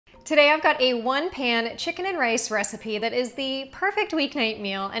Today I've got a one-pan chicken and rice recipe that is the perfect weeknight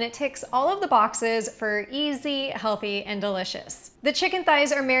meal, and it ticks all of the boxes for easy, healthy, and delicious. The chicken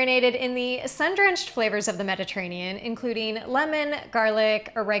thighs are marinated in the sun-drenched flavors of the Mediterranean, including lemon,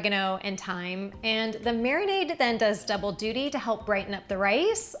 garlic, oregano, and thyme, and the marinade then does double duty to help brighten up the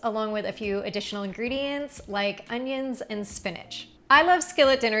rice, along with a few additional ingredients like onions and spinach. I love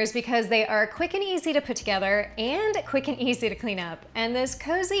skillet dinners because they are quick and easy to put together and quick and easy to clean up. And this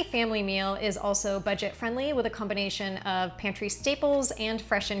cozy family meal is also budget friendly with a combination of pantry staples and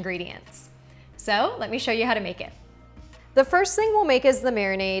fresh ingredients. So let me show you how to make it. The first thing we'll make is the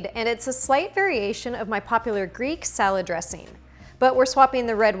marinade, and it's a slight variation of my popular Greek salad dressing, but we're swapping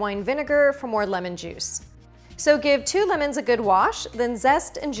the red wine vinegar for more lemon juice. So give 2 lemons a good wash, then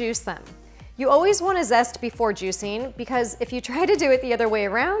zest and juice them. You always want to zest before juicing because if you try to do it the other way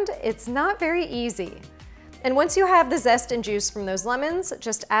around, it's not very easy. And once you have the zest and juice from those lemons,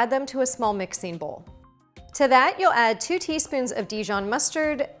 just add them to a small mixing bowl. To that, you'll add 2 teaspoons of Dijon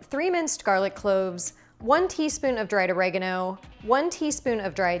mustard, 3 minced garlic cloves, 1 teaspoon of dried oregano, 1 teaspoon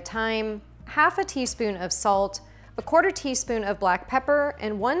of dried thyme, half a teaspoon of salt, a 1/4 teaspoon of black pepper,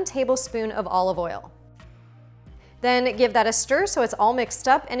 and 1 tablespoon of olive oil. Then give that a stir so it's all mixed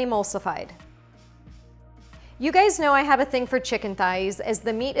up and emulsified. You guys know I have a thing for chicken thighs, as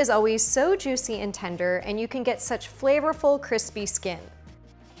the meat is always so juicy and tender, and you can get such flavorful, crispy skin.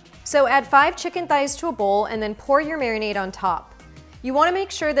 So add 5 chicken thighs to a bowl and then pour your marinade on top. You want to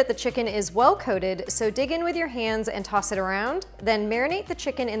make sure that the chicken is well coated, so dig in with your hands and toss it around, then marinate the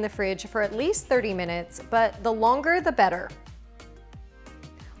chicken in the fridge for at least 30 minutes, but the longer the better.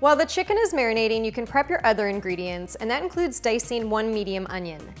 While the chicken is marinating, you can prep your other ingredients, and that includes dicing 1 medium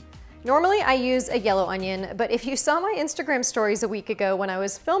onion. Normally I use a yellow onion, but if you saw my Instagram stories a week ago when I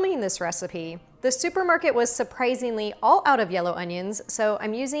was filming this recipe, the supermarket was surprisingly all out of yellow onions, so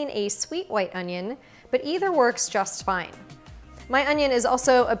I'm using a sweet white onion, but either works just fine. My onion is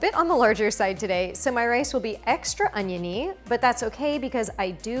also a bit on the larger side today, so my rice will be extra oniony, but that's okay because I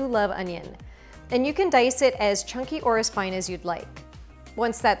do love onion. And you can dice it as chunky or as fine as you'd like.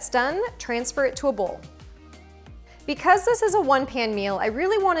 Once that's done, transfer it to a bowl. Because this is a one-pan meal, I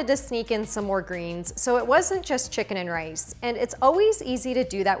really wanted to sneak in some more greens, so it wasn't just chicken and rice, and it's always easy to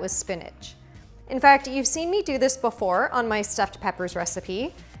do that with spinach. In fact, you've seen me do this before on my stuffed peppers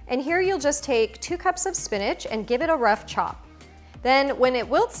recipe, and here you'll just take 2 cups of spinach and give it a rough chop. Then, when it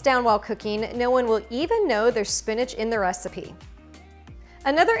wilts down while cooking, no one will even know there's spinach in the recipe.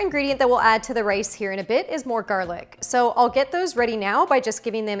 Another ingredient that we'll add to the rice here in a bit is more garlic, so I'll get those ready now by just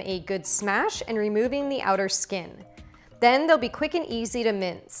giving them a good smash and removing the outer skin. Then they'll be quick and easy to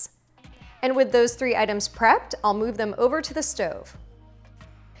mince. And with those 3 items prepped, I'll move them over to the stove.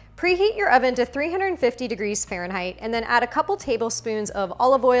 Preheat your oven to 350 degrees Fahrenheit and then add a couple tablespoons of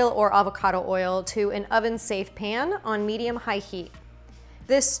olive oil or avocado oil to an oven-safe pan on medium-high heat.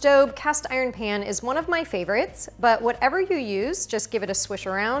 This Stobe cast iron pan is one of my favorites, but whatever you use, just give it a swish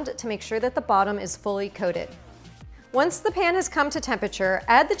around to make sure that the bottom is fully coated. Once the pan has come to temperature,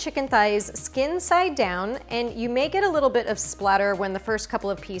 add the chicken thighs skin side down, and you may get a little bit of splatter when the first couple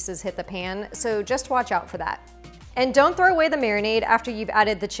of pieces hit the pan, so just watch out for that. And don't throw away the marinade after you've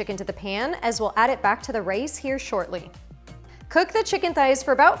added the chicken to the pan, as we'll add it back to the rice here shortly. Cook the chicken thighs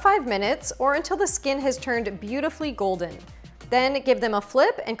for about 5 minutes or until the skin has turned beautifully golden. Then give them a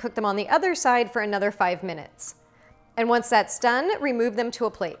flip and cook them on the other side for another 5 minutes. And once that's done, remove them to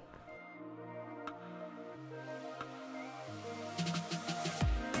a plate.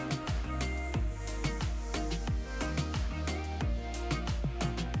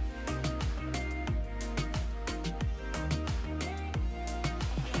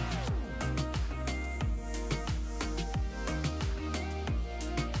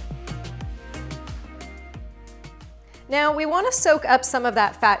 Now we want to soak up some of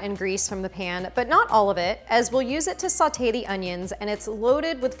that fat and grease from the pan, but not all of it, as we'll use it to saute the onions and it's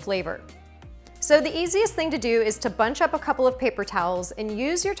loaded with flavor. So the easiest thing to do is to bunch up a couple of paper towels and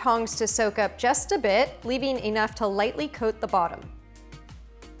use your tongs to soak up just a bit, leaving enough to lightly coat the bottom.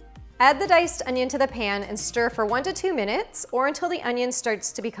 Add the diced onion to the pan and stir for 1 to 2 minutes or until the onion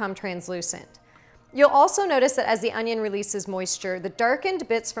starts to become translucent. You'll also notice that as the onion releases moisture, the darkened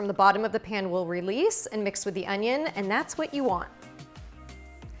bits from the bottom of the pan will release and mix with the onion, and that's what you want.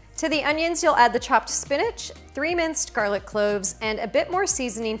 To the onions, you'll add the chopped spinach, 3 minced garlic cloves, and a bit more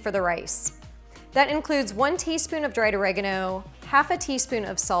seasoning for the rice. That includes 1 teaspoon of dried oregano, half a teaspoon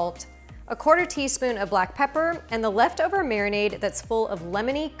of salt, a 1/4 teaspoon of black pepper, and the leftover marinade that's full of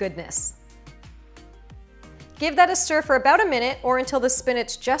lemony goodness. Give that a stir for about a minute or until the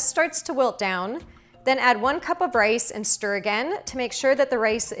spinach just starts to wilt down. Then add 1 cup of rice and stir again to make sure that the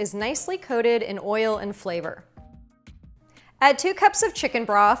rice is nicely coated in oil and flavor. Add 2 cups of chicken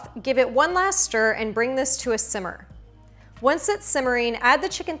broth, give it one last stir, and bring this to a simmer. Once it's simmering, add the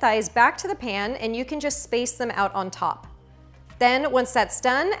chicken thighs back to the pan and you can just space them out on top. Then, once that's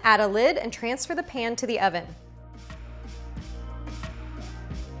done, add a lid and transfer the pan to the oven.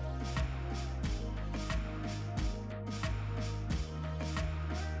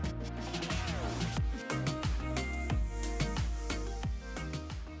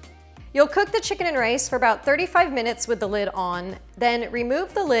 You'll cook the chicken and rice for about 35 minutes with the lid on, then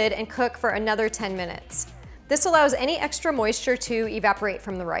remove the lid and cook for another 10 minutes. This allows any extra moisture to evaporate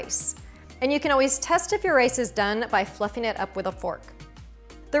from the rice. And you can always test if your rice is done by fluffing it up with a fork.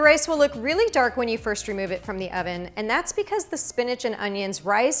 The rice will look really dark when you first remove it from the oven, and that's because the spinach and onions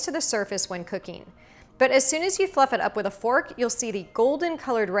rise to the surface when cooking. But as soon as you fluff it up with a fork, you'll see the golden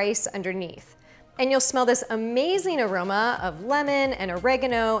colored rice underneath. And you'll smell this amazing aroma of lemon and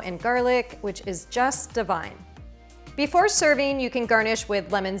oregano and garlic, which is just divine. Before serving, you can garnish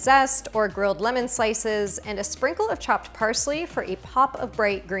with lemon zest or grilled lemon slices and a sprinkle of chopped parsley for a pop of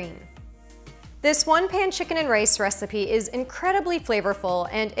bright green. This one-pan chicken and rice recipe is incredibly flavorful,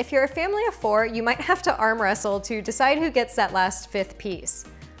 and if you're a family of 4, you might have to arm wrestle to decide who gets that last 5th piece.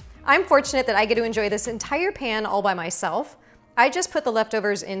 I'm fortunate that I get to enjoy this entire pan all by myself. I just put the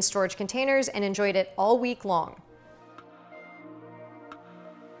leftovers in storage containers and enjoyed it all week long.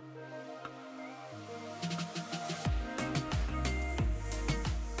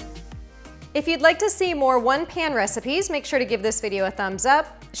 If you'd like to see more one-pan recipes, make sure to give this video a thumbs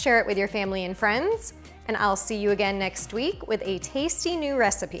up, share it with your family and friends, and I'll see you again next week with a tasty new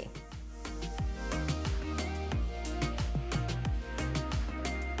recipe.